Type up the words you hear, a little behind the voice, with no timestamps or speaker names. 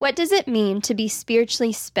What does it mean to be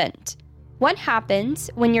spiritually spent? What happens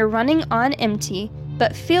when you're running on empty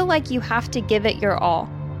but feel like you have to give it your all?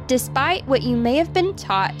 Despite what you may have been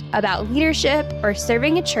taught about leadership or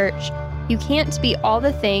serving a church, you can't be all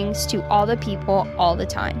the things to all the people all the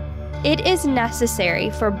time. It is necessary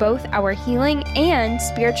for both our healing and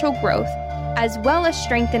spiritual growth, as well as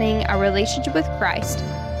strengthening our relationship with Christ,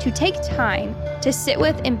 to take time to sit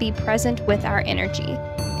with and be present with our energy.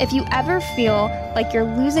 If you ever feel like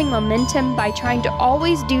you're losing momentum by trying to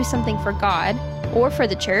always do something for God or for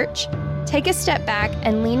the church, take a step back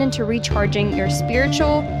and lean into recharging your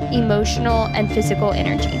spiritual, emotional, and physical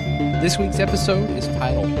energy. This week's episode is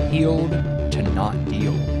titled Healed to Not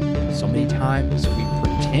Deal. So many times we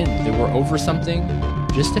pretend that we're over something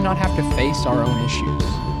just to not have to face our own issues.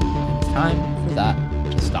 And it's time for that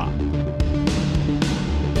to stop.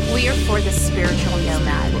 We are for the spiritual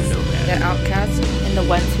nomads, the outcasts, and the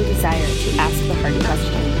ones who desire to ask the hard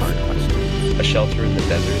questions. A shelter in the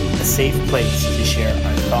desert. A safe place to share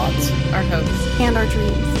our thoughts, our hopes, and our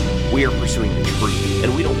dreams. We are pursuing the truth,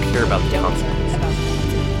 and we don't care about the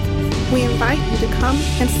consequences. We invite you to come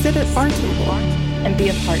and sit at our table and be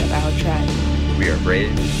a part of our tribe. We are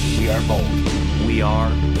brave. we are bold. We are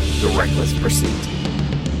the Reckless Pursuit.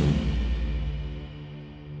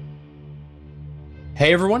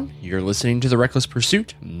 Hey everyone, you're listening to The Reckless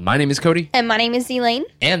Pursuit. My name is Cody. And my name is Elaine.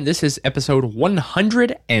 And this is episode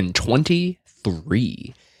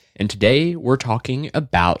 123. And today we're talking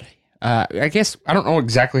about, I guess, I don't know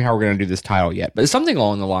exactly how we're going to do this title yet, but it's something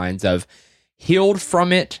along the lines of healed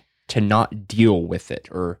from it to not deal with it,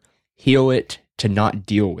 or heal it to not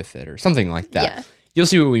deal with it, or something like that. Yeah. You'll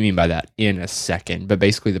see what we mean by that in a second. But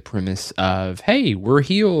basically the premise of, hey, we're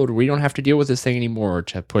healed. We don't have to deal with this thing anymore,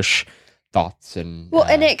 to push thoughts and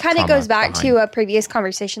and it kind of goes back behind. to a previous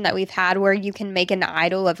conversation that we've had where you can make an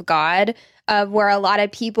idol of God, where a lot of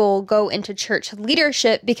people go into church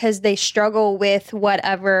leadership because they struggle with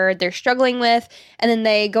whatever they're struggling with, and then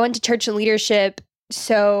they go into church leadership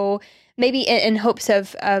so maybe in hopes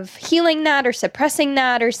of healing that or suppressing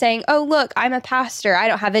that, or saying, oh, look, I'm a pastor, I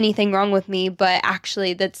don't have anything wrong with me, but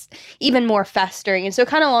actually that's even more festering. And so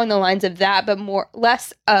kind of along the lines of that, but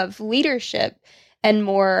less of leadership and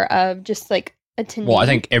more of just like attending. Well, I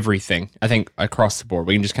think everything. I think across the board,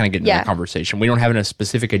 we can just kind of get into the conversation. We don't have a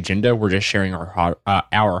specific agenda. We're just sharing our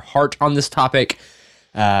heart on this topic.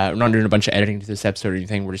 We're not doing a bunch of editing to this episode or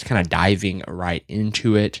anything. We're just kind of diving right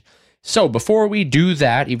into it. So before we do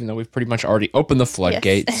that, even though we've pretty much already opened the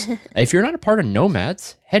floodgates, if you're not a part of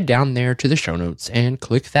Nomads, head down there to the show notes and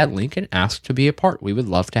click that link and ask to be a part. We would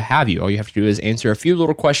love to have you. All you have to do is answer a few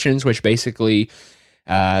little questions, which basically...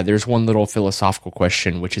 there's one little philosophical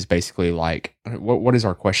question, which is basically like, what is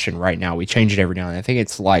our question right now? We change it every now and then. I think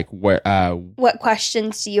it's like, what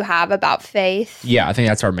questions do you have about faith? Yeah, I think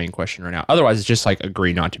that's our main question right now. Otherwise, it's just like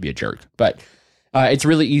agree not to be a jerk. But it's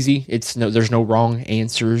really easy. There's no wrong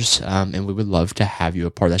answers, and we would love to have you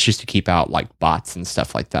a part. That's just to keep out like bots and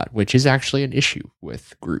stuff like that, which is actually an issue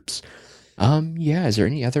with groups. Is there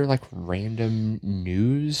any other like random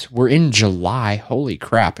news? We're in July. Holy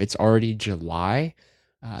crap, it's already July.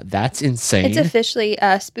 That's insane. It's officially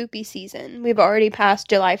spoopy season. We've already passed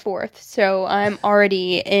July 4th, so I'm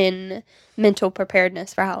already in mental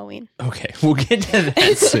preparedness for Halloween. Okay, we'll get to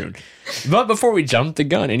that soon. But before we jump the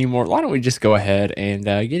gun anymore, why don't we just go ahead and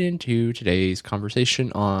get into today's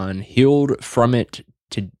conversation on healed from it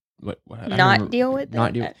to deal with not it. Deal,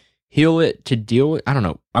 heal it to deal with. I don't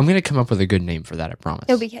know. I'm going to come up with a good name for that, I promise.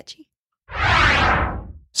 It'll be catchy.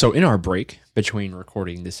 So in our break between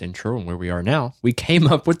recording this intro and where we are now, we came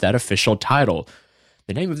up with that official title.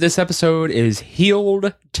 The name of this episode is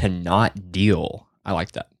Healed to Not Deal. I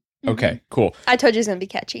like that. Mm-hmm. Okay, cool. I told you it's going to be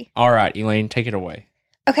catchy. All right, Elaine, take it away.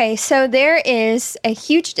 Okay, so there is a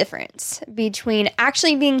huge difference between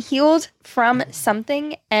actually being healed from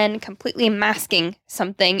something and completely masking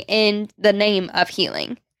something in the name of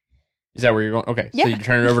healing. Is that where you're going? Okay, yeah. So you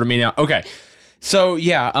turn it over to me now. Okay. So,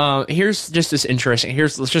 here's just this interesting,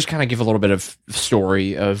 let's just kind of give a little bit of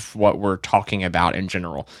story of what we're talking about in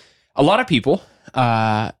general. A lot of people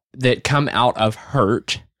that come out of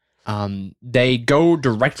hurt, they go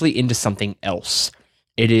directly into something else.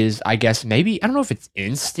 It is, I guess, maybe, I don't know if it's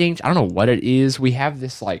instinct, I don't know what it is. We have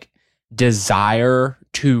this, like, desire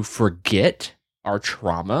to forget our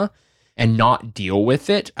trauma and not deal with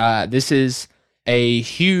it. This is a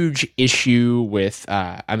huge issue with,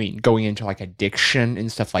 going into like addiction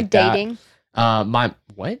and stuff like Dating. that.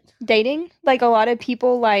 What? Dating. Like a lot of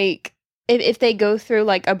people like if they go through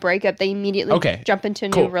like a breakup, they immediately jump into a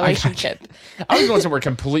new relationship. I was going somewhere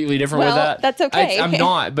completely different with that. That's okay. I'm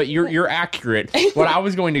not, but you're accurate. What I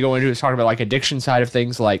was going to go into is talking about like addiction side of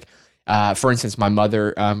things. Like, for instance, my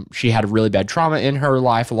mother, she had really bad trauma in her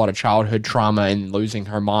life, a lot of childhood trauma, and losing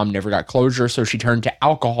her mom never got closure. So she turned to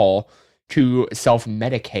alcohol to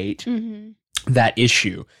self-medicate that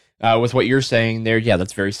issue. With what you're saying there, yeah,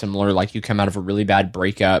 that's very similar. Like you come out of a really bad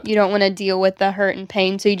breakup. You don't want to deal with the hurt and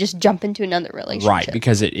pain, so you just jump into another relationship. Right,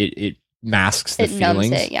 because it masks the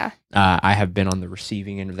feelings. Numbs it, yeah. I have been on the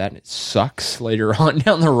receiving end of that, and it sucks later on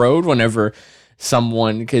down the road whenever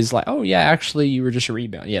someone, because like, oh yeah, actually you were just a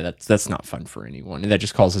rebound. Yeah, that's not fun for anyone, and that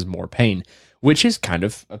just causes more pain, which is kind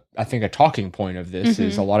of, I think, a talking point of this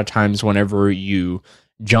is a lot of times whenever you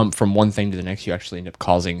jump from one thing to the next, you actually end up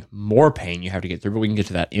causing more pain you have to get through, but we can get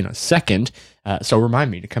to that in a second. So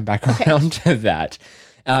remind me to come back around to that.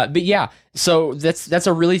 But yeah, so that's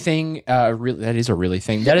a really thing. That is a really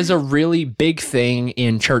thing. That is a really big thing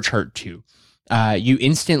in church hurt too. You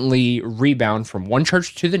instantly rebound from one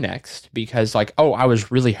church to the next because like, oh, I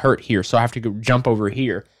was really hurt here, so I have to go jump over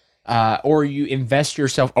here. Or you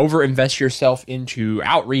overinvest yourself into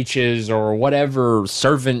outreaches or whatever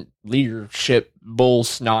servant leadership, bull,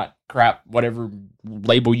 snot, crap, whatever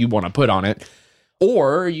label you want to put on it.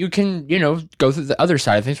 Or you can, go through the other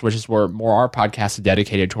side of things, which is where more our podcast is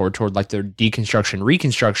dedicated toward like the deconstruction,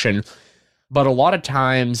 reconstruction. But a lot of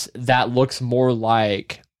times that looks more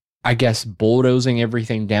like, I guess, bulldozing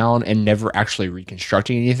everything down and never actually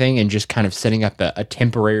reconstructing anything and just kind of setting up a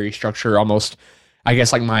temporary structure almost. I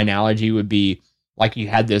guess like my analogy would be like you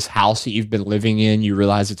had this house that you've been living in, you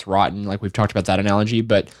realize it's rotten, like we've talked about that analogy,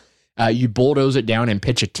 but you bulldoze it down and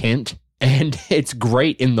pitch a tent, and it's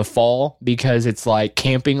great in the fall because it's like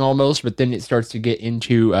camping almost, but then it starts to get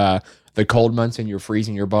into the cold months and you're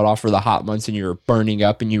freezing your butt off, for the hot months and you're burning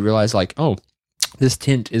up, and you realize like, oh, this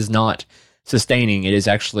tent is not sustaining. It is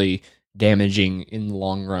actually damaging in the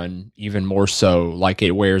long run, even more so, like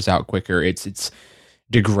it wears out quicker. It's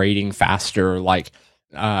degrading faster, like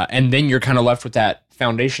and then you're kind of left with that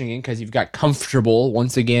foundation again because you've got comfortable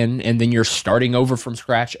once again, and then you're starting over from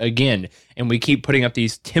scratch again, and we keep putting up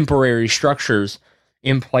these temporary structures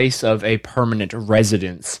in place of a permanent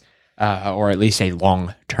residence, or at least a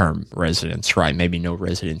long-term residence, right? Maybe no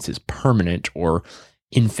residence is permanent or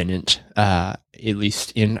infinite, at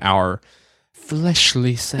least in our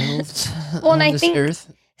fleshly selves. Well, and I think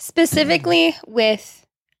specifically with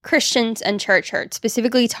Christians and church hurt,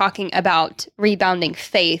 specifically talking about rebounding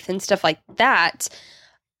faith and stuff like that,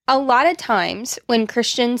 a lot of times when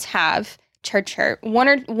Christians have church hurt,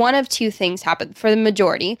 one of two things happen. For the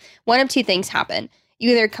majority, one of two things happen. You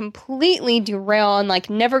either completely derail and like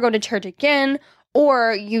never go to church again,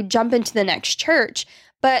 or you jump into the next church.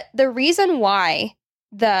 But the reason why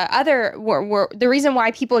the reason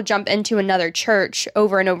why people jump into another church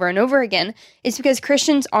over and over and over again is because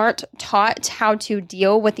Christians aren't taught how to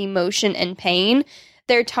deal with emotion and pain.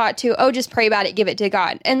 They're taught to, just pray about it, give it to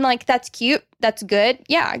God. And like, that's cute. That's good.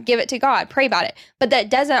 Yeah, give it to God. Pray about it. But that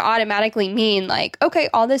doesn't automatically mean like, okay,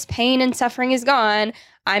 all this pain and suffering is gone.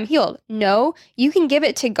 I'm healed. No, you can give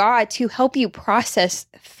it to God to help you process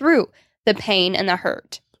through the pain and the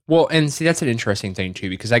hurt. Well, and see, that's an interesting thing too,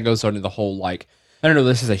 because that goes on to the whole like, I don't know,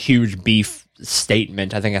 this is a huge beef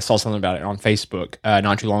statement. I think I saw something about it on Facebook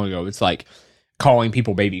not too long ago. It's like calling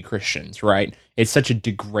people baby Christians, right? It's such a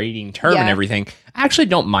degrading term and everything. I actually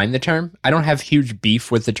don't mind the term. I don't have huge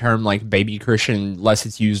beef with the term like baby Christian unless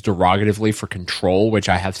it's used derogatively for control, which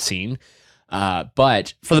I have seen.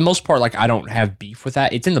 But for the most part, like I don't have beef with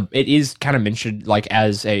that. It is kind of mentioned like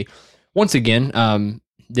as a, once again,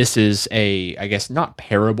 this is a, I guess not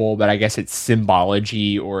parable, but I guess it's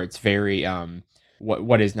symbology, or it's very,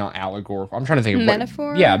 what is not allegorical. I'm trying to think of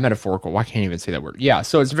metaphor. Metaphorical. I can't even say that word. Yeah,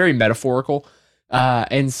 so it's very metaphorical,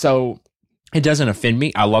 and so it doesn't offend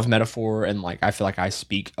me. I love metaphor, and like I feel like I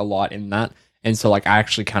speak a lot in that, and so like I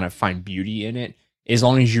actually kind of find beauty in it as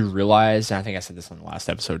long as you realize. And I think I said this on the last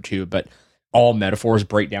episode too, but all metaphors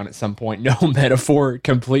break down at some point. No metaphor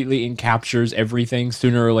completely encaptures everything.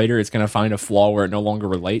 Sooner or later, it's going to find a flaw where it no longer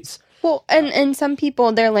relates. Well, and some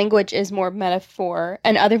people, their language is more metaphor,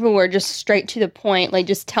 and other people are just straight to the point, like,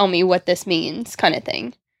 just tell me what this means kind of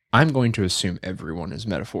thing. I'm going to assume everyone is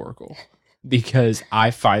metaphorical because I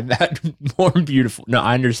find that more beautiful. No,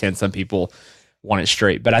 I understand some people want it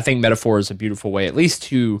straight, but I think metaphor is a beautiful way, at least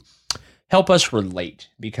to help us relate,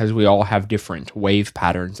 because we all have different wave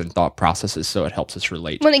patterns and thought processes, so it helps us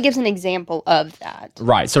relate. When it gives an example of that.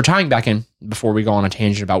 Right. So tying back in, before we go on a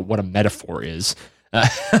tangent about what a metaphor is,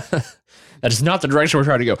 that is not the direction we're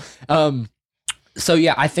trying to go. So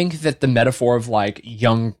yeah, I think that the metaphor of like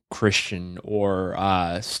young Christian or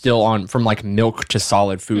still on from like milk to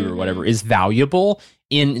solid food or whatever is valuable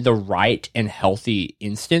in the right and healthy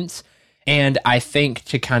instance. And I think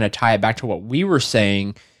to kind of tie it back to what we were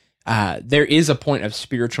saying, there is a point of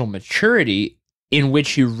spiritual maturity in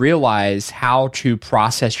which you realize how to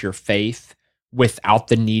process your faith without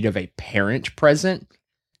the need of a parent present.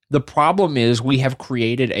 The problem is we have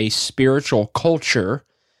created a spiritual culture.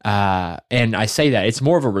 And I say that it's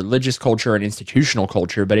more of a religious culture and institutional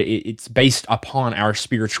culture, but it's based upon our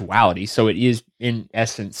spirituality. So it is, in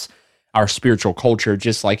essence, our spiritual culture.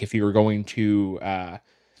 Just like if you were going to,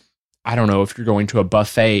 I don't know, if you're going to a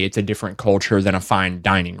buffet, it's a different culture than a fine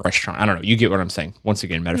dining restaurant. I don't know. You get what I'm saying. Once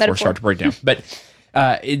again, metaphors start to break down. But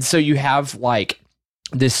so you have like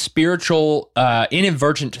this spiritual,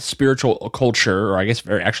 inadvertent spiritual culture, or I guess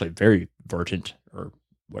very verdant, or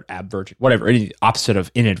what abvertent, whatever, any opposite of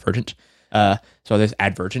inadvertent. So there's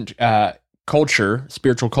advertent culture,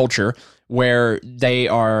 spiritual culture, where we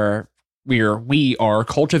are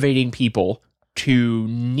cultivating people to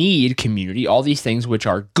need community, all these things which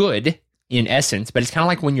are good in essence, but it's kind of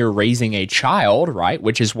like when you're raising a child, right?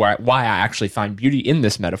 Which is why I actually find beauty in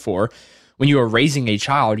this metaphor. When you are raising a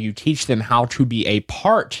child, you teach them how to be a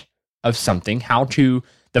part of something,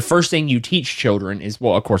 the first thing you teach children is,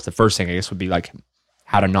 well, of course, the first thing I guess would be like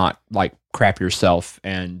how to not like crap yourself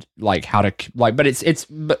and like how to like,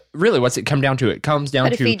 but really what's it come down to? It comes down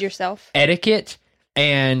to feed yourself, etiquette,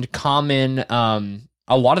 and common,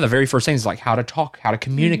 a lot of the very first things like how to talk, how to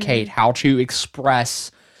communicate, how to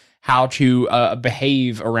express, how to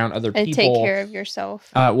behave around other people. And take care of yourself.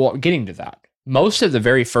 Well, getting to that. Most of the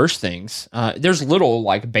very first things, there's little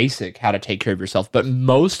like basic how to take care of yourself, but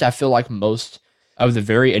I feel like most of the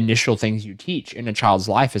very initial things you teach in a child's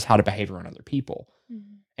life is how to behave around other people.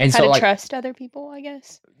 And how to trust other people, I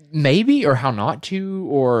guess. Maybe, or how not to,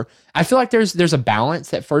 or I feel like there's a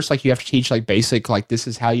balance at first. Like you have to teach like basic, like this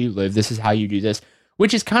is how you live, this is how you do this,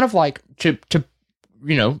 which is kind of like to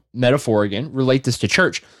metaphor again, relate this to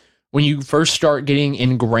church. When you first start getting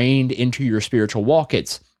ingrained into your spiritual walk,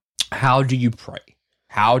 it's how do you pray?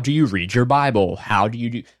 How do you read your Bible? How do you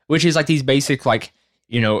do, which is like these basic, like,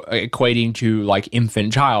 equating to like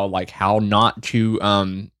infant child, like how not to,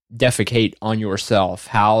 defecate on yourself,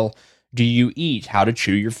 how do you eat, how to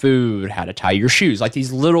chew your food, how to tie your shoes, like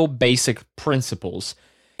these little basic principles.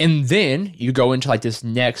 And then you go into like this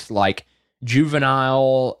next like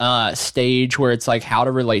juvenile stage where it's like how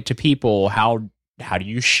to relate to people, how do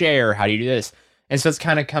you share, how do you do this. And so it's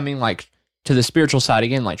kind of coming like to the spiritual side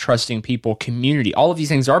again, like trusting people, community. All of these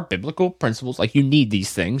things are biblical principles. Like you need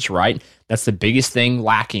these things, right? That's the biggest thing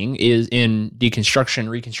lacking is in deconstruction,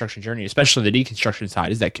 reconstruction journey, especially the deconstruction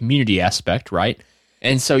side, is that community aspect, right?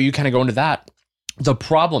 And so you kind of go into that. The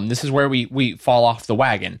problem, this is where we fall off the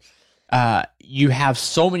wagon. You have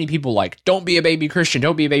so many people like, don't be a baby Christian,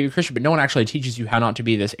 but no one actually teaches you how not to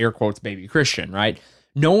be this air quotes baby Christian, right?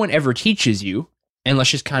 No one ever teaches you, and let's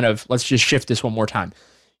just shift this one more time.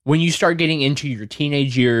 When you start getting into your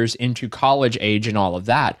teenage years, into college age and all of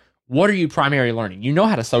that, what are you primarily learning? You know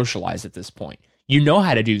how to socialize at this point. You know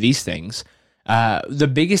how to do these things. The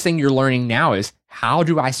biggest thing you're learning now is, how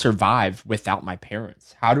do I survive without my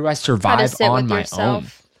parents? How do I survive on my own?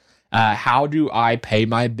 How do I pay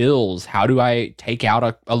my bills? How do I take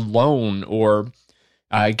out a loan or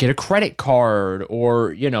get a credit card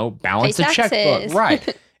or, balance a checkbook?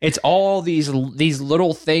 Right. It's all these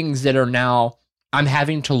little things that are now, I'm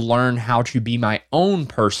having to learn how to be my own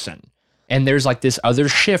person. And there's like this other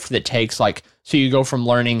shift that takes like, so you go from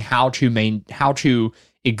learning how to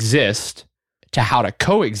exist to how to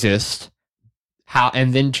coexist,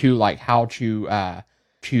 and then to like how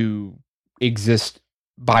to exist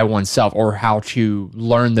by oneself, or how to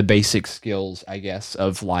learn the basic skills, I guess,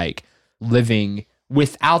 of like living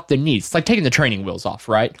without the needs. It's like taking the training wheels off,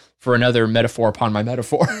 right? For another metaphor upon my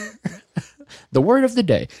metaphor. The word of the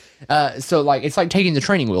day. So like, it's like taking the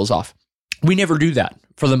training wheels off. We never do that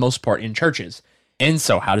for the most part in churches. And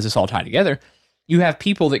so how does this all tie together? You have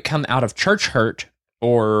people that come out of church hurt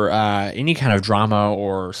or any kind of drama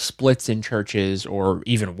or splits in churches, or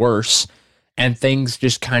even worse, and things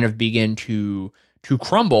just kind of begin to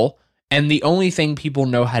crumble. And the only thing people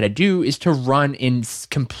know how to do is to run and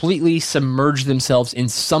completely submerge themselves in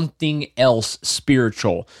something else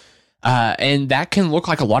spiritual. And that can look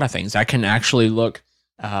like a lot of things. That can actually look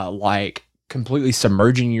like completely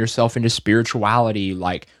submerging yourself into spirituality,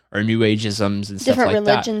 like, or New Ageisms and stuff like that. Different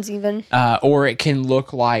religions even. Or it can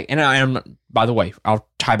look like, and I am, by the way, I'll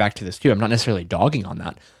tie back to this too. I'm not necessarily dogging on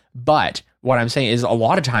that. But what I'm saying is a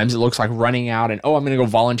lot of times it looks like running out and, I'm going to go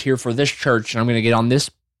volunteer for this church and I'm going to get on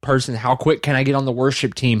this person, how quick can I get on the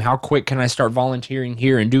worship team? How quick can I start volunteering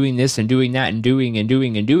here and doing this and doing that and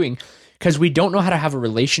doing. Because we don't know how to have a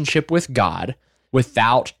relationship with God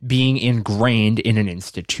without being ingrained in an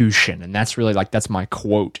institution. And that's really that's my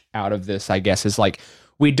quote out of this, I guess, is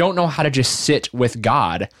we don't know how to just sit with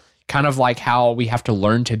God, kind of like how we have to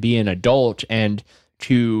learn to be an adult and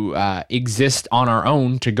to exist on our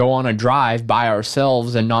own, to go on a drive by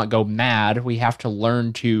ourselves and not go mad. We have to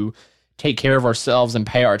learn to take care of ourselves and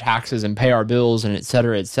pay our taxes and pay our bills and et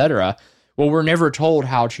cetera, et cetera. Well, we're never told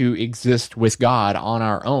how to exist with God on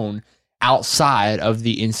our own outside of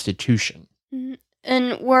the institution.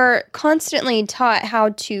 And we're constantly taught how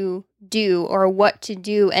to do or what to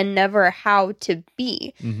do and never how to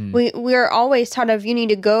be. We're always taught you need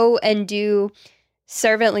to go and do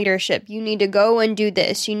servant leadership. You need to go and do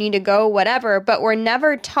this. You need to go whatever. But we're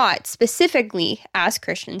never taught specifically as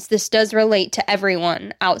Christians. This does relate to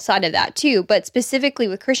everyone outside of that too. But specifically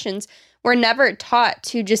with Christians, we're never taught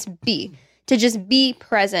to just be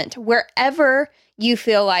present wherever you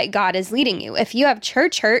feel like God is leading you. If you have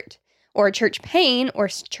church hurt or church pain or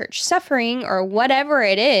church suffering or whatever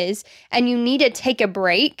it is, and you need to take a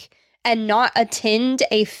break and not attend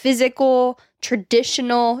a physical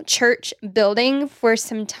traditional church building for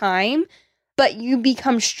some time, but you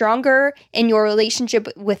become stronger in your relationship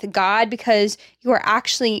with God because you are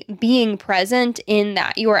actually being present in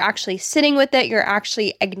that. You are actually sitting with it. You're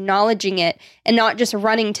actually acknowledging it and not just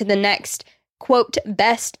running to the next, quote,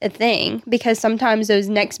 best thing, because sometimes those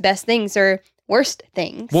next best things are worst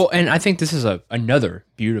things. Well, and I think this is another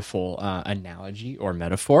beautiful analogy or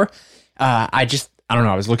metaphor. I don't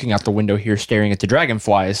know, I was looking out the window here staring at the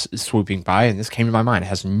dragonflies swooping by, and this came to my mind. It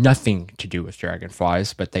has nothing to do with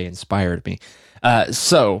dragonflies, but they inspired me.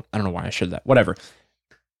 So, I don't know why I shared that. Whatever.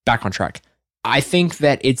 Back on track. I think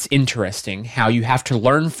that it's interesting how you have to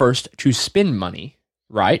learn first to spend money,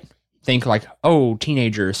 right? Think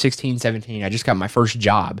teenager, 16, 17, I just got my first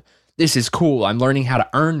job. This is cool. I'm learning how to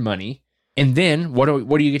earn money. And then what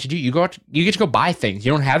do you get to do? You get to go buy things.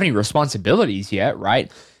 You don't have any responsibilities yet, right?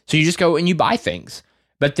 So you just go and you buy things.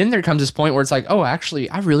 But then there comes this point where it's actually,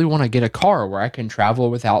 I really want to get a car where I can travel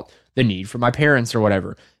without the need for my parents or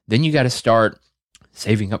whatever. Then you got to start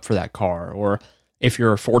saving up for that car. Or if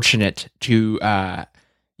you're fortunate to, to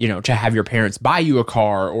have your parents buy you a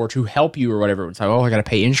car or to help you or whatever, it's I got to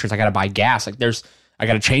pay insurance. I got to buy gas. I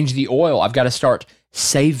got to change the oil. I've got to start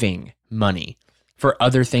saving money for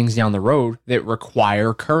other things down the road that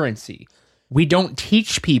require currency. We don't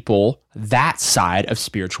teach people that side of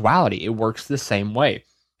spirituality. It works the same way.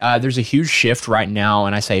 There's a huge shift right now,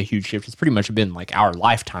 and I say a huge shift, it's pretty much been our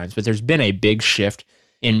lifetimes, but there's been a big shift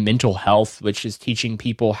in mental health, which is teaching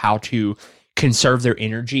people how to conserve their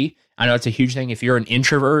energy. I know it's a huge thing. If you're an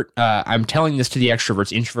introvert, I'm telling this to the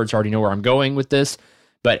extroverts. Introverts already know where I'm going with this,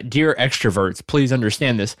 but dear extroverts, please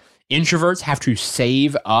understand this. Introverts have to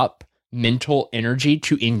save up mental energy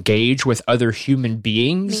to engage with other human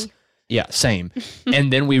beings. Me. Yeah, same.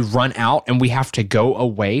 And then we run out and we have to go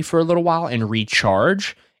away for a little while and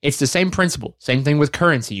recharge. It's the same principle. Same thing with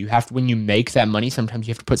currency. You have to, when you make that money, sometimes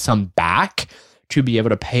you have to put some back to be able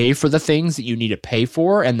to pay for the things that you need to pay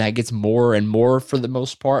for. And that gets more and more for the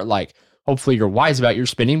most part. Hopefully you're wise about your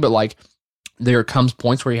spending, but there comes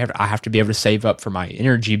points where I have to be able to save up for my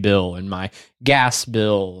energy bill and my gas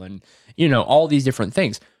bill and, all these different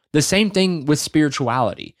things. The same thing with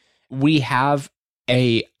spirituality. We have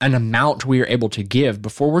an amount we are able to give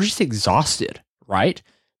before we're just exhausted, right?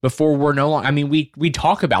 Before we're no longer, we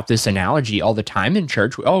talk about this analogy all the time in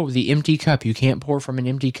church. Oh, the empty cup. You can't pour from an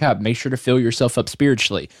empty cup. Make sure to fill yourself up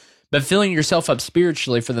spiritually. But filling yourself up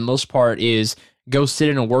spiritually for the most part is go sit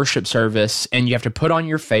in a worship service and you have to put on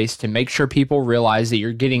your face to make sure people realize that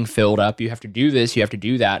you're getting filled up. You have to do this. You have to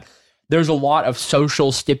do that. There's a lot of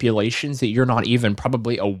social stipulations that you're not even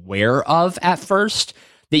probably aware of at first,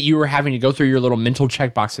 that you are having to go through your little mental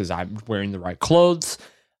check boxes. I'm wearing the right clothes.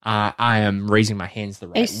 I am raising my hands the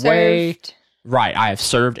right way. Right. I have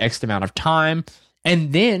served X amount of time.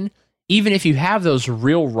 And then even if you have those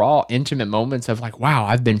real raw, intimate moments of wow,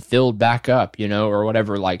 I've been filled back up, or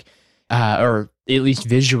whatever, or at least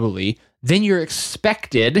visually, then you're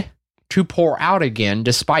expected to pour out again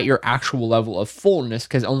despite your actual level of fullness,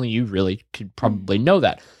 because only you really could probably know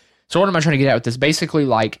that. So what am I trying to get at with this? Basically,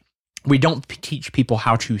 we don't teach people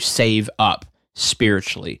how to save up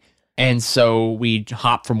spiritually. And so we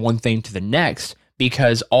hop from one thing to the next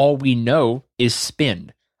because all we know is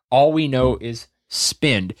spend. All we know is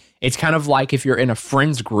spend. It's kind of like if you're in a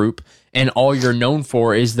friends group and all you're known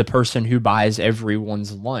for is the person who buys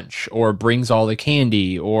everyone's lunch or brings all the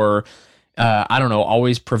candy or I don't know,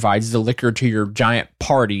 always provides the liquor to your giant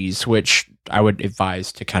parties, which I would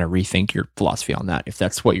advise to kind of rethink your philosophy on that if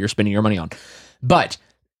that's what you're spending your money on. But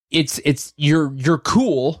you're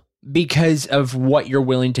cool because of what you're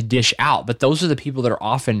willing to dish out. But those are the people that are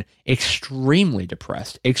often extremely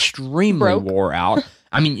depressed, extremely broke, wore out.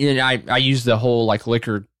 I mean, I use the whole like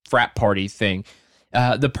liquor frat party thing.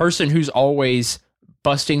 The person who's always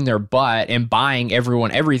busting their butt and buying everyone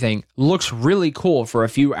everything looks really cool for a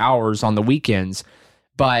few hours on the weekends.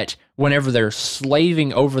 But whenever they're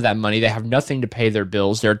slaving over that money, they have nothing to pay their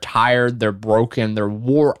bills. They're tired, they're broken, they're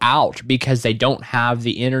wore out because they don't have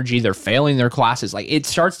the energy. They're failing their classes. Like, it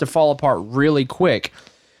starts to fall apart really quick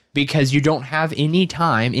because you don't have any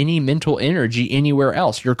time, any mental energy anywhere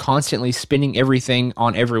else. You're constantly spending everything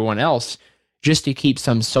on everyone else just to keep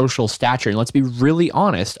some social stature. And let's be really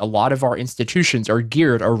honest, a lot of our institutions are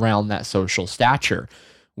geared around that social stature.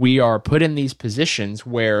 We are put in these positions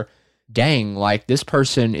where, dang, like, this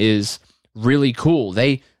person is really cool.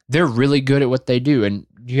 They're really good at what they do. And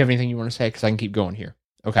do you have anything you want to say? Because I can keep going here.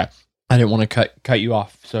 Okay. I didn't want to cut you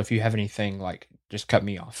off. So if you have anything, like, just cut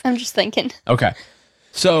me off. I'm just thinking. Okay.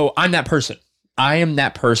 So I'm that person. I am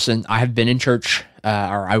that person. I have been in church, or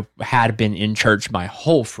I had been in church my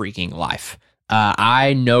whole freaking life.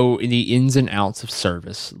 I know the ins and outs of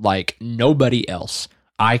service like nobody else.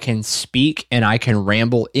 I can speak and I can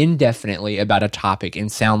ramble indefinitely about a topic and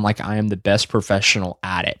sound like I am the best professional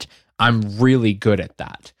at it. I'm really good at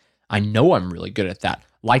that. I know I'm really good at that.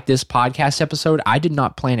 Like this podcast episode, I did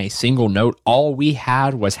not plan a single note. All we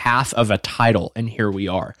had was half of a title, and here we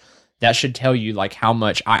are. That should tell you like how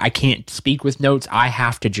much I can't speak with notes. I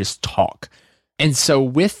have to just talk. And so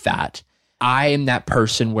with that, I am that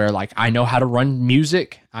person where like I know how to run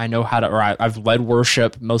music. I know how to, or I've led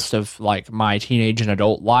worship most of like my teenage and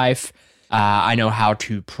adult life. I know how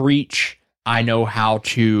to preach. I know how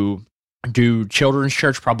to do children's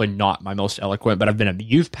church, probably not my most eloquent, but I've been a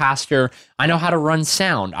youth pastor. I know how to run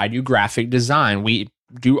sound. I do graphic design. We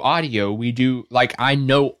do audio. We do like, I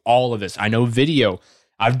know all of this. I know video.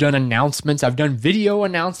 I've done announcements. I've done video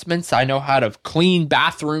announcements. I know how to clean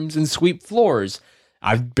bathrooms and sweep floors.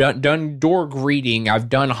 I've done door greeting. I've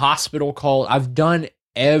done hospital call. I've done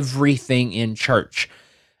everything in church.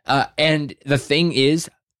 And the thing is,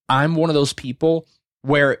 I'm one of those people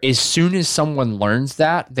where as soon as someone learns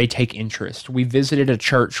that, they take interest. We visited a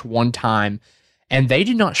church one time, and they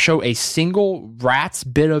did not show a single rat's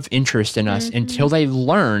bit of interest in us until they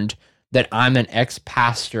learned that I'm an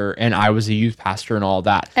ex-pastor and I was a youth pastor and all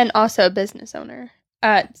that. And also a business owner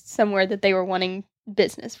at somewhere that they were wanting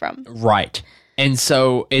business from. Right. And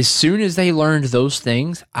so as soon as they learned those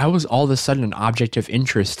things, I was all of a sudden an object of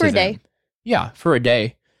interest to them. For a day. Yeah, for a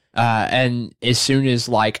day. And as soon as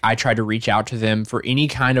like I tried to reach out to them for any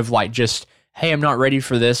kind of like just, hey, I'm not ready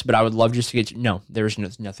for this, but I would love just to get you. No, there's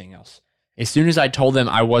nothing else. As soon as I told them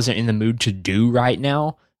I wasn't in the mood to do right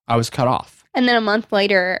now, I was cut off. And then a month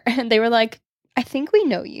later, they were like, I think we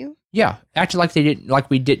know you. Yeah, acted like they didn't, like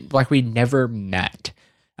we never met.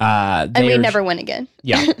 And we never went again.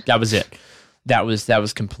 Yeah, that was it. That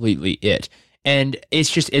was completely it. And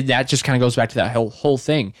it's just, that just kind of goes back to that whole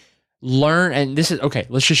thing. Learn, and this is, okay,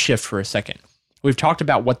 let's just shift for a second. We've talked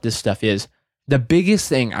about what this stuff is. The biggest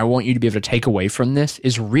thing I want you to be able to take away from this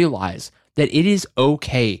is realize that it is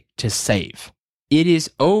okay to save. It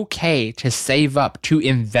is okay to save up, to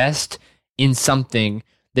invest in something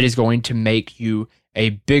that is going to make you a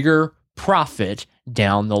bigger profit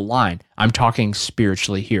down the line. I'm talking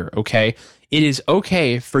spiritually here, okay? It is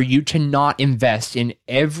okay for you to not invest in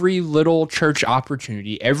every little church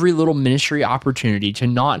opportunity, every little ministry opportunity, to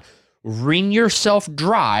not wring yourself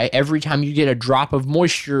dry every time you get a drop of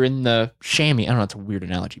moisture in the chamois. I don't know, it's a weird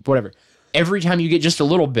analogy, but whatever. Every time you get just a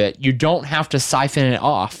little bit, you don't have to siphon it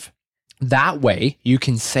off. That way, you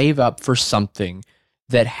can save up for something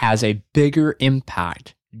that has a bigger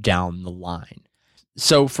impact down the line.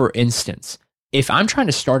 So, for instance, if I'm trying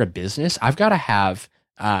to start a business, I've got to have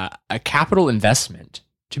a capital investment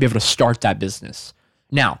to be able to start that business.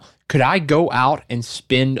 Now, could I go out and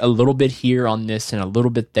spend a little bit here on this and a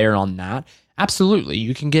little bit there on that? Absolutely.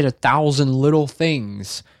 You can get 1,000 little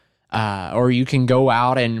things, or you can go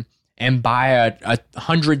out and buy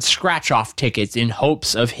 100 scratch-off tickets in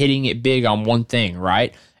hopes of hitting it big on one thing,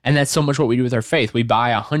 right? And that's so much what we do with our faith. We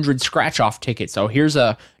buy 100 scratch-off tickets. So here's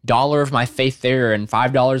 $1 of my faith there and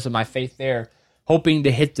 $5 of my faith there, hoping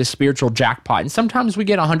to hit the spiritual jackpot. And sometimes we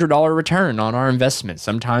get a $100 return on our investment.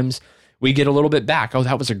 Sometimes we get a little bit back. Oh,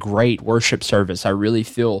 that was a great worship service. I really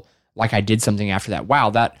feel like I did something after that. Wow,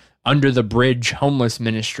 that Under the Bridge homeless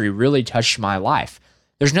ministry really touched my life.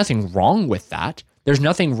 There's nothing wrong with that. There's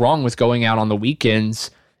nothing wrong with going out on the weekends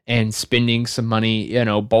and spending some money,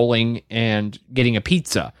 bowling and getting a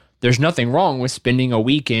pizza. There's nothing wrong with spending a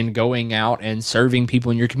weekend going out and serving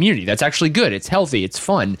people in your community. That's actually good. It's healthy. It's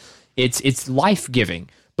fun. It's life-giving.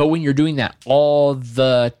 But when you're doing that all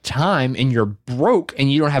the time and you're broke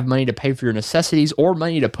and you don't have money to pay for your necessities or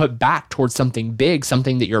money to put back towards something big,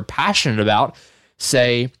 something that you're passionate about,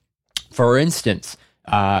 say, for instance,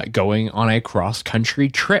 going on a cross-country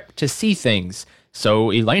trip to see things.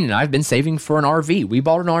 So Elaine and I have been saving for an RV. We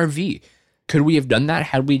bought an RV. Could we have done that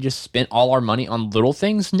had we just spent all our money on little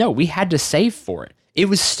things? No, we had to save for it. It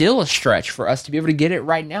was still a stretch for us to be able to get it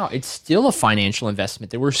right now. It's still a financial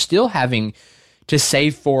investment that we're still having to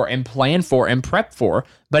save for and plan for and prep for,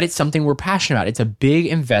 but it's something we're passionate about. It's a big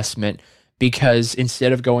investment because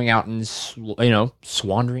instead of going out and,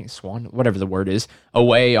 whatever the word is,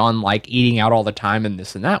 away on like eating out all the time and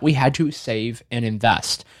this and that, we had to save and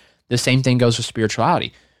invest. The same thing goes with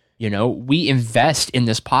spirituality. We invest in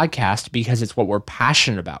this podcast because it's what we're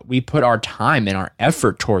passionate about. We put our time and our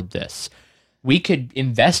effort toward this. We could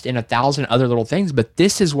invest in 1,000 other little things, but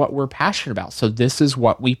this is what we're passionate about. So this is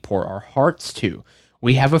what we pour our hearts to.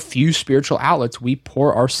 We have a few spiritual outlets we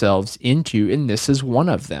pour ourselves into, and this is one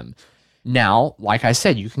of them. Now, like I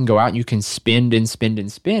said, you can go out and you can spend and spend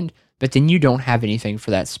and spend, but then you don't have anything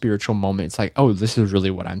for that spiritual moment. It's like, oh, this is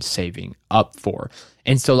really what I'm saving up for.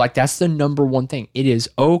 And so that's the number one thing. It is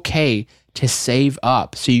okay to save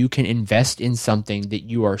up so you can invest in something that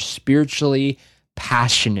you are spiritually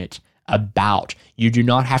passionate about. You do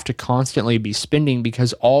not have to constantly be spending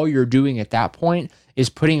because all you're doing at that point is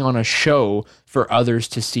putting on a show for others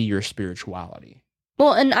to see your spirituality.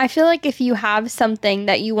 Well, and I feel like if you have something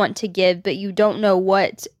that you want to give, but you don't know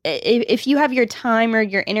what, if you have your time or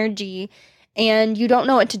your energy and you don't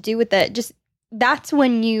know what to do with it, that's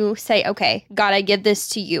when you say, okay, God, I give this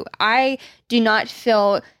to you. I do not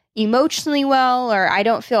feel emotionally well, or I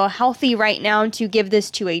don't feel healthy right now to give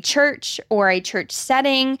this to a church or a church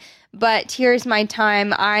setting, but here's my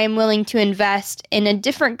time. I'm willing to invest in a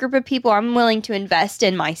different group of people. I'm willing to invest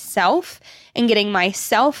in myself and getting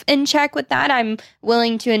myself in check with that. I'm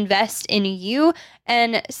willing to invest in you.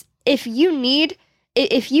 And if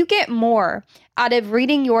you get more out of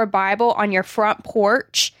reading your Bible on your front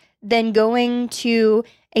porch than going to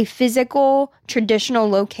a physical, traditional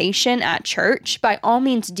location at church, by all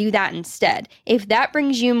means do that instead. If that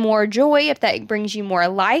brings you more joy, if that brings you more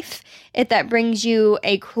life, if that brings you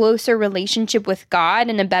a closer relationship with God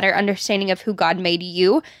and a better understanding of who God made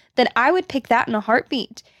you, then I would pick that in a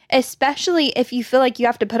heartbeat. Especially if you feel like you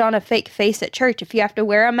have to put on a fake face at church, if you have to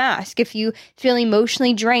wear a mask, if you feel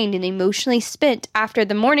emotionally drained and emotionally spent after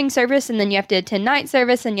the morning service, and then you have to attend night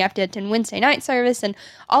service, and you have to attend Wednesday night service, and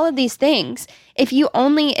all of these things. If you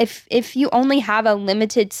only have a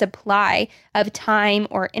limited supply of time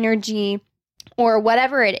or energy or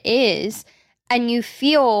whatever it is, and you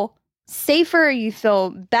feel safer, you feel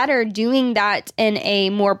better doing that in a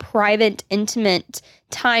more private, intimate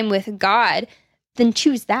time with God, then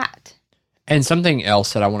choose that. And something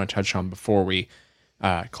else that I want to touch on before we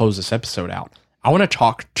close this episode out, I want to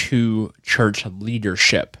talk to church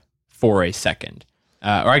leadership for a second.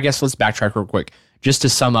 Or I guess let's backtrack real quick. Just to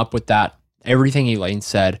sum up with that, everything Elaine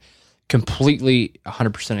said, completely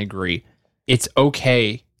 100% agree. It's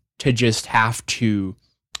okay to just have to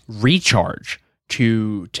recharge,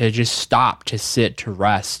 to just stop, to sit, to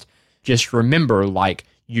rest. Just remember,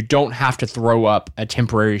 you don't have to throw up a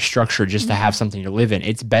temporary structure just to have something to live in.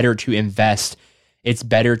 It's better to invest. It's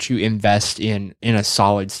better to invest in a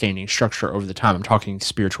solid standing structure over the time. I'm talking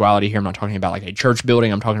spirituality here. I'm not talking about a church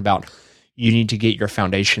building. I'm talking about you need to get your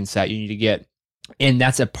foundation set. You need to get, and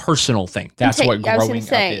that's a personal thing. That's what growing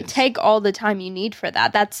up is. Take all the time you need for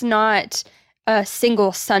that. That's not a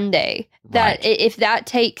single Sunday. That if that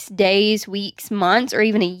takes days, weeks, months, or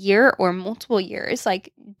even a year or multiple years,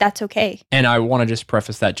 that's okay. And I want to just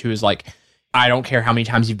preface that too, is I don't care how many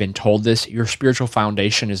times you've been told this, your spiritual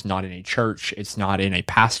foundation is not in a church, it's not in a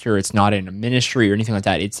pastor, it's not in a ministry or anything like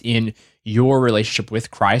that. It's in your relationship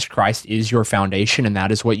with Christ. Christ is your foundation, and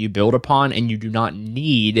that is what you build upon, and you do not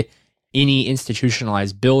need any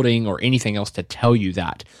institutionalized building or anything else to tell you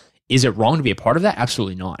that. Is it wrong to be a part of that?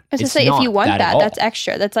 Absolutely not. I was going to say, if you want that, that's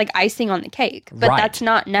extra. That's like icing on the cake, but that's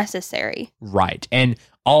not necessary. Right. And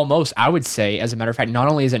almost, I would say, as a matter of fact, not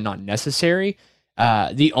only is it not necessary,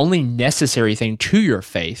 the only necessary thing to your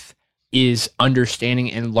faith is understanding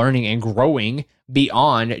and learning and growing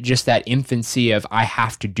beyond just that infancy of I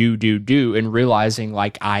have to do, and realizing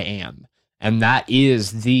I am. And that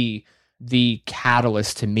is the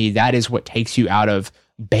catalyst to me. That is what takes you out of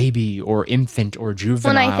baby or infant or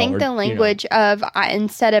juvenile. When I think the language of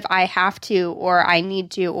instead of I have to or I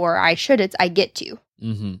need to or I should, it's I get to.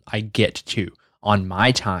 I get to on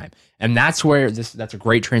my time. And that's where that's a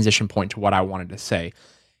great transition point to what I wanted to say.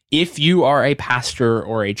 If you are a pastor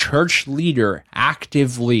or a church leader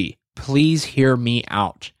actively, please hear me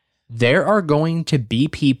out. There are going to be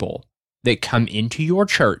people that come into your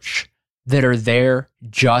church that are there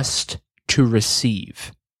just to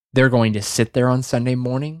receive. They're going to sit there on Sunday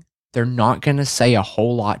morning. They're not going to say a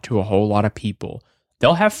whole lot to a whole lot of people.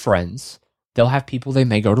 They'll have friends. They'll have people they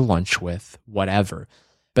may go to lunch with, whatever.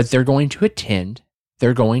 But they're going to attend.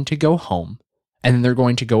 They're going to go home. And then they're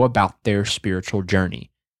going to go about their spiritual journey.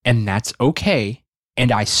 And that's okay.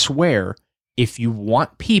 And I swear, if you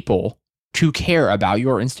want people to care about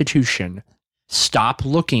your institution, stop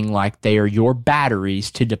looking like they are your batteries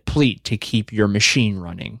to deplete to keep your machine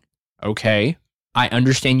running. Okay? I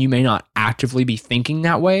understand you may not actively be thinking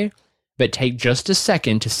that way, but take just a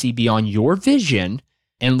second to see beyond your vision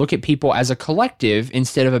and look at people as a collective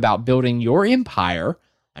instead of about building your empire.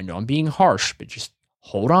 I know I'm being harsh, but just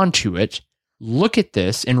hold on to it. Look at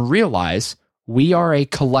this and realize we are a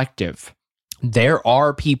collective. There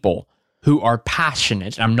are people who are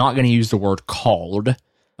passionate. I'm not going to use the word called,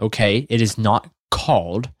 okay? It is not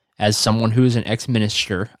called. As someone who is an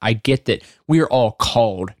ex-minister, I get that we are all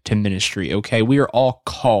called to ministry, okay? We are all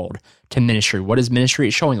called to ministry. What is ministry?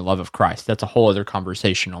 It's showing the love of Christ. That's a whole other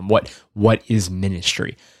conversation on what is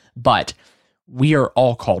ministry. But we are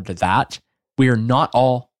all called to that. We are not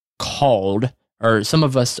all called, or some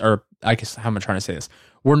of us are, I guess, how am I trying to say this?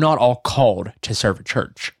 We're not all called to serve a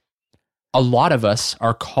church. A lot of us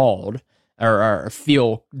are called or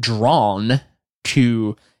feel drawn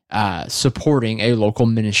to supporting a local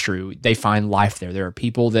ministry. They find life there. There are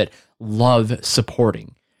people that love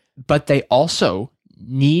supporting, but they also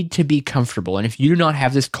need to be comfortable. And if you do not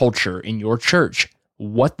have this culture in your church,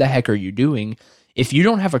 what the heck are you doing? If you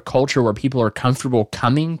don't have a culture where people are comfortable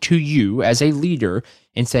coming to you as a leader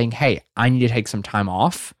and saying, hey, I need to take some time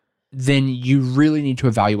off, then you really need to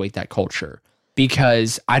evaluate that culture.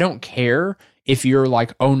 Because I don't care if you're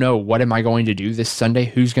like, oh no, what am I going to do this Sunday?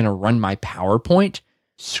 Who's going to run my PowerPoint?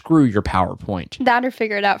 Screw your PowerPoint. That or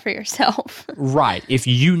figure it out for yourself. Right. If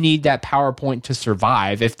you need that PowerPoint to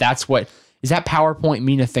survive, if that's what, does that PowerPoint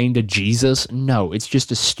mean a thing to Jesus? No, it's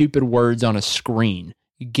just a stupid words on a screen.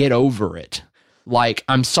 Get over it. Like,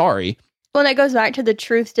 I'm sorry. Well, and it goes back to the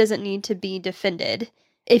truth doesn't need to be defended.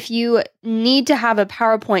 If you need to have a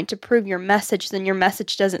PowerPoint to prove your message, then your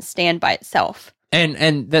message doesn't stand by itself.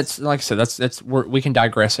 And that's, like I said, that's we can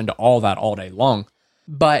digress into all that all day long.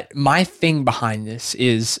 But my thing behind this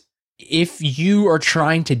is if you are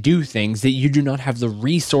trying to do things that you do not have the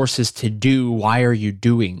resources to do, why are you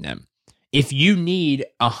doing them? If you need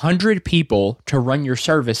 100 people to run your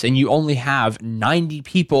service and you only have 90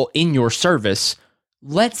 people in your service,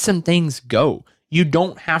 let some things go. You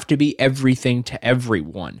don't have to be everything to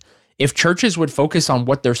everyone. If churches would focus on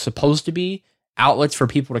what they're supposed to be, outlets for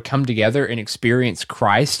people to come together and experience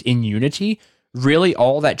Christ in unity, really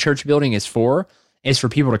all that church building is for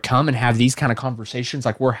people to come and have these kind of conversations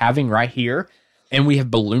like we're having right here. And we have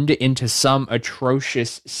ballooned it into some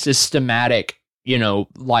atrocious, systematic,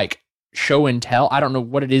 like show and tell. I don't know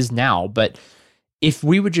what it is now, but if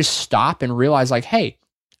we would just stop and realize like, hey,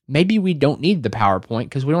 maybe we don't need the PowerPoint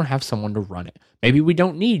because we don't have someone to run it. Maybe we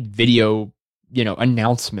don't need video,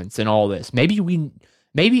 announcements and all this.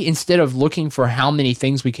 Maybe instead of looking for how many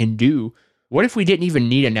things we can do, what if we didn't even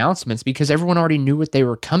need announcements because everyone already knew what they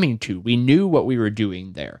were coming to? We knew what we were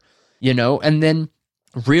doing there, and then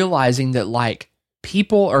realizing that like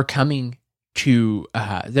people are coming to,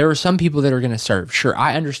 there are some people that are going to serve. Sure,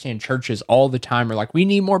 I understand churches all the time are like, we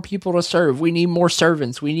need more people to serve. We need more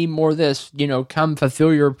servants. We need more this, come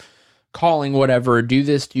fulfill your calling, whatever, do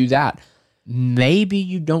this, do that. Maybe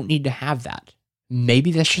you don't need to have that.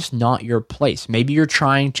 Maybe that's just not your place. Maybe you're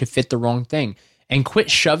trying to fit the wrong thing. And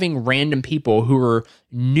quit shoving random people who are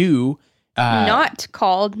new, not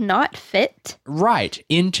called, not fit, right,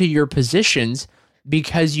 into your positions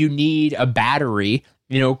because you need a battery.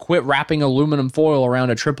 Quit wrapping aluminum foil around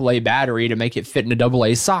a AAA battery to make it fit in a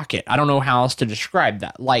AA socket. I don't know how else to describe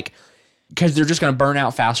that. Like, because they're just going to burn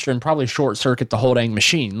out faster and probably short circuit the whole dang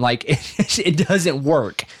machine. Like, it doesn't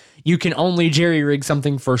work. You can only jerry rig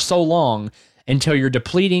something for so long until you're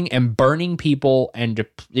depleting and burning people and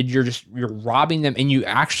you're robbing them, and you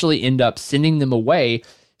actually end up sending them away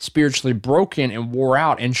spiritually broken and wore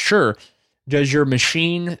out. And sure, does your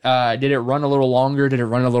machine, did it run a little longer? Did it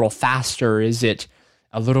run a little faster? Is it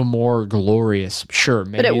a little more glorious? Sure,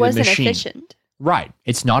 maybe. But it wasn't the machine, efficient. Right.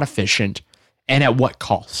 It's not efficient. And at what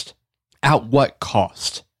cost? At what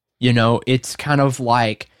cost? It's kind of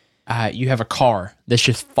like you have a car that's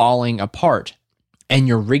just falling apart. and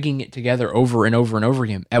you're rigging it together over and over and over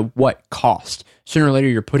again, at what cost? Sooner or later,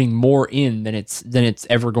 you're putting more in than it's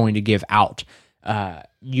ever going to give out.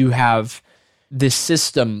 You have this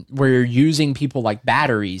system where you're using people like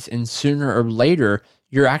batteries, and sooner or later,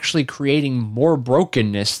 you're actually creating more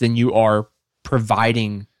brokenness than you are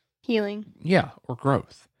providing healing. Yeah, or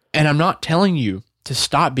growth. And I'm not telling you to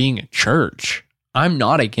stop being a church. I'm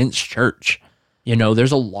not against church. You know,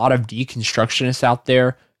 there's a lot of deconstructionists out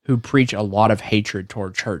there who preach a lot of hatred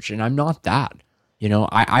toward church, and I'm not that. You know,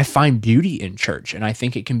 I find beauty in church, and I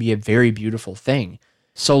think it can be a very beautiful thing,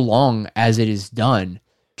 so long as it is done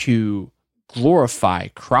to glorify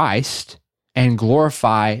Christ and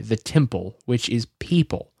glorify the temple, which is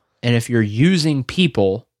people. And if you're using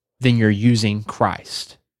people, then you're using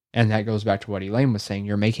Christ. And that goes back to what Elaine was saying.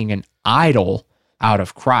 You're making an idol out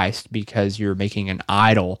of Christ because you're making an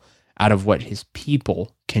idol out of what his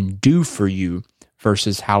people can do for you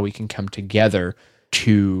versus how we can come together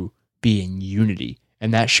to be in unity.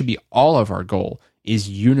 And that should be all of our goal, is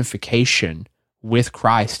unification with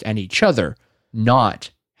Christ and each other, not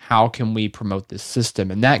how can we promote this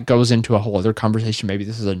system. And that goes into a whole other conversation. Maybe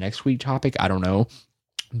this is a next week topic. I don't know.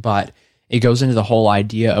 But it goes into the whole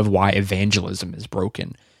idea of why evangelism is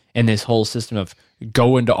broken. And this whole system of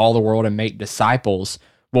go into all the world and make disciples.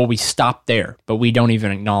 Well, we stop there, but we don't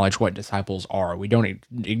even acknowledge what disciples are. We don't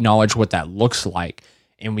acknowledge what that looks like.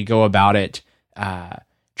 And we go about it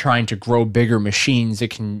trying to grow bigger machines that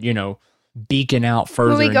can, you know, beacon out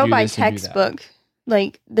further. Well, we go by this and do that. textbook,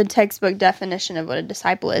 like the textbook definition of what a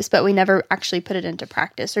disciple is, but we never actually put it into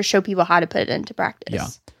practice or show people how to put it into practice. Yeah.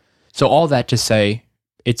 So all that to say,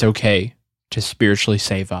 it's okay to spiritually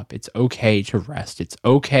save up. It's okay to rest. It's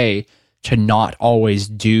okay to not always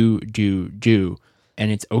do.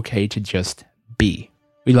 And it's okay to just be.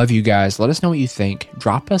 We love you guys. Let us know what you think.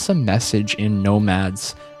 Drop us a message in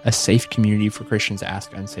Nomads, a safe community for Christians to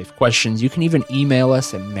ask unsafe questions. You can even email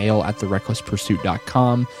us at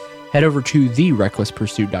mail@therecklesspursuit.com. Head over to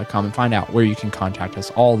therecklesspursuit.com and find out where you can contact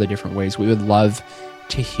us, all the different ways. We would love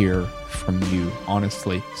to hear from you,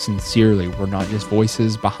 honestly, sincerely. We're not just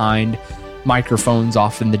voices behind microphones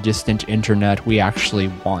off in the distant internet. We actually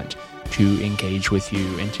want to engage with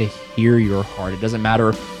you and to hear your heart. It doesn't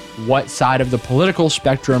matter what side of the political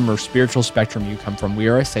spectrum or spiritual spectrum you come from. We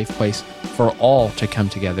are a safe place for all to come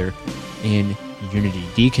together in unity.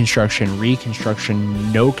 Deconstruction,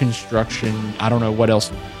 reconstruction, no construction, I don't know what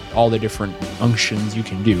else, all the different unctions you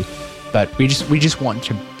can do. But we just want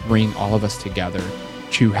to bring all of us together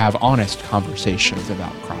to have honest conversations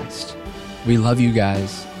about Christ. We love you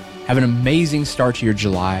guys. Have an amazing start to your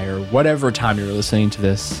July or whatever time you're listening to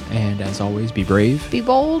this. And as always, be brave, be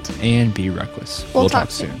bold, and be reckless. We'll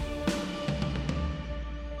talk soon.